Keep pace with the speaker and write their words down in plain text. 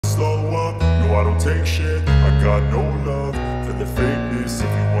slow up, no I don't take shit. I got no love for the fakeness. If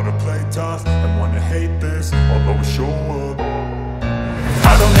you wanna play tough and wanna hate this, I'll always show up.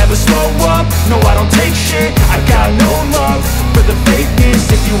 I don't ever slow up, no I don't take shit. I got no love for the fakeness.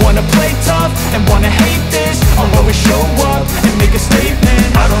 If you wanna play tough and wanna hate this, I'll always show up and make a statement.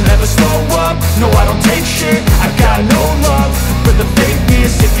 I don't ever slow up, no I don't take shit. I got no love for the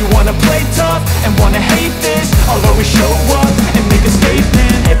fakeness. If you wanna play tough and wanna hate this, I'll always show up and make a statement.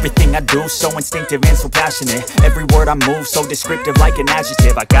 Everything I do so instinctive and so passionate. Every word I move so descriptive like an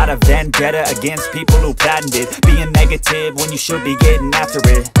adjective. I got a vendetta against people who patented being negative when you should be getting after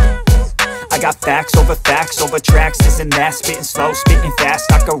it. I got facts over tracks, this and that. Spitting slow, spitting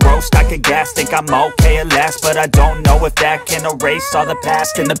fast. I could roast, I could gas. Think I'm okay at last, but I don't know if that can erase all the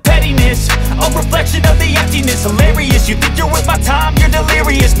past. And the pettiness, a reflection of the emptiness. Hilarious, you think you're worth my time, you're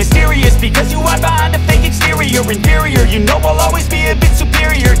delirious. Mysterious, because you hide behind a fake exterior. Inferior, you know I'll always be a bit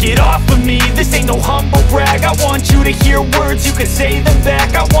superior. Get off of me, this ain't no humble brag. I want you to hear words, you can say them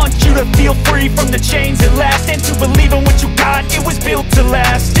back. I want you to feel free from the chains at last, and to believe in what you got, it was built to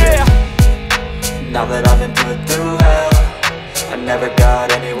last, yeah. Now that I've been put through hell, I never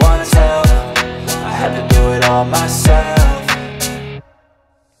got anyone's help. I had to do it all myself.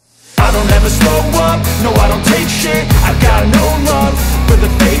 I don't ever slow up, no I don't take shit. I got no love for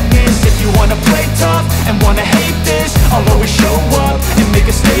the fakeness. If you wanna play tough and wanna hate this, I'll always show up and make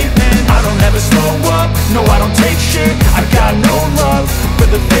a statement. I don't ever slow up, no I don't take shit. I got no love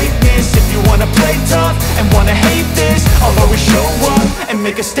for the fakeness. If you wanna play tough and wanna hate this, I'll always show up and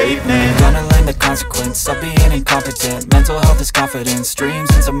make a statement. Gonna learn the consequence of being incompetent. Mental health is confidence, dreams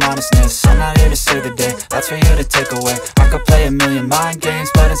and some honestness. I'm not here to save the day, that's for you to take away. I could play a million mind games,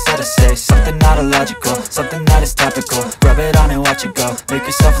 but instead I say something not illogical, something that is topical. Rub it on and watch it go, make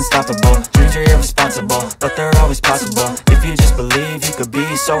yourself unstoppable. Dreams are irresponsible, but they're always possible. If you just believe, you could be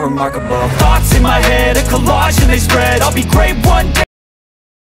so remarkable. Thoughts in my head, a collage and they spread. I'll be great one day.